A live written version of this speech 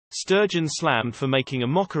Sturgeon slammed for making a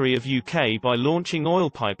mockery of UK by launching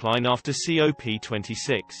oil pipeline after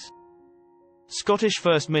COP26. Scottish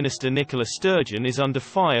First Minister Nicola Sturgeon is under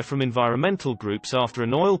fire from environmental groups after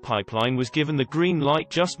an oil pipeline was given the green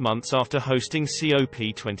light just months after hosting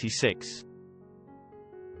COP26.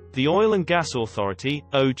 The Oil and Gas Authority,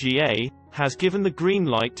 OGA, has given the green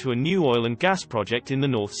light to a new oil and gas project in the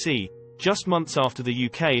North Sea, just months after the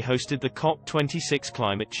UK hosted the COP26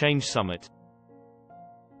 climate change summit.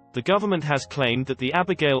 The government has claimed that the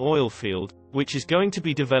Abigail oil field, which is going to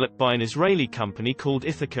be developed by an Israeli company called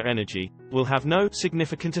MAKlNG, will have no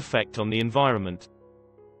significant effect on the environment.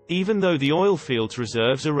 Even though the oil field's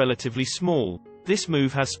reserves are relatively small, this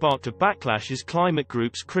move has sparked a backlash as climate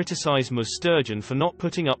groups criticize Sturgeon for not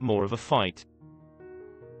putting up more of a fight.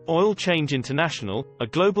 Oil Change International, a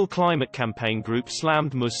global climate campaign group,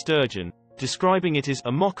 slammed Sturgeon, describing it as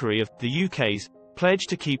a mockery of the UK's pledge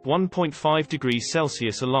to keep 1.5 degrees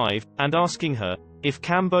Celsius alive, and asking her, if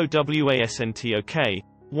Cambo wasn't okay,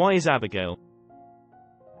 why is Abigail?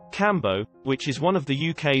 Cambo, which is one of the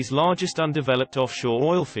UK's largest undeveloped offshore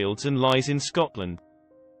oil fields and lies in Scotland,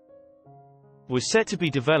 was set to be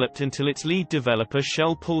developed until its lead developer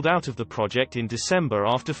Shell pulled out of the project in December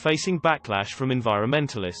after facing backlash from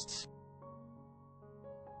environmentalists.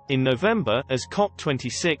 In November, as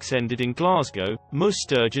COP26 ended in Glasgow,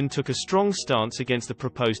 Sturgeon took a strong stance against the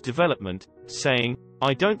proposed development, saying,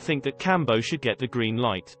 "I don't think that Cambo should get the green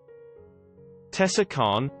light." Tessa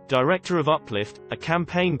Khan, director of Uplift, a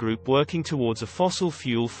campaign group working towards a fossil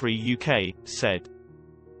fuel-free UK, said,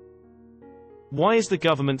 "Why is the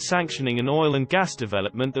government sanctioning an oil and gas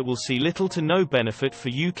development that will see little to no benefit for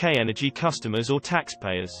UK energy customers or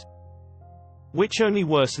taxpayers? Which only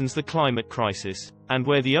worsens the climate crisis, and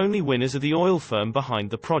where the only winners are the oil firm behind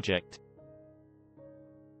the project."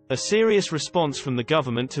 A serious response from the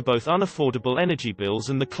government to both unaffordable energy bills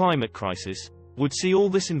and the climate crisis would see all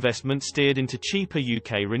this investment steered into cheaper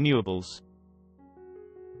UK renewables.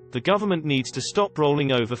 The government needs to stop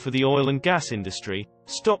rolling over for the oil and gas industry,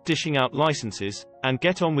 stop dishing out licenses, and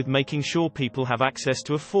get on with making sure people have access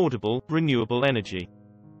to affordable, renewable energy.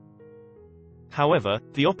 However,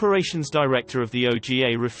 the operations director of the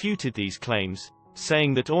OGA refuted these claims,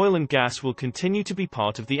 saying that oil and gas will continue to be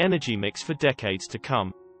part of the energy mix for decades to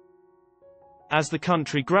come, as the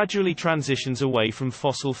country gradually transitions away from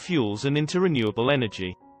fossil fuels and into renewable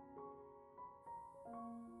energy.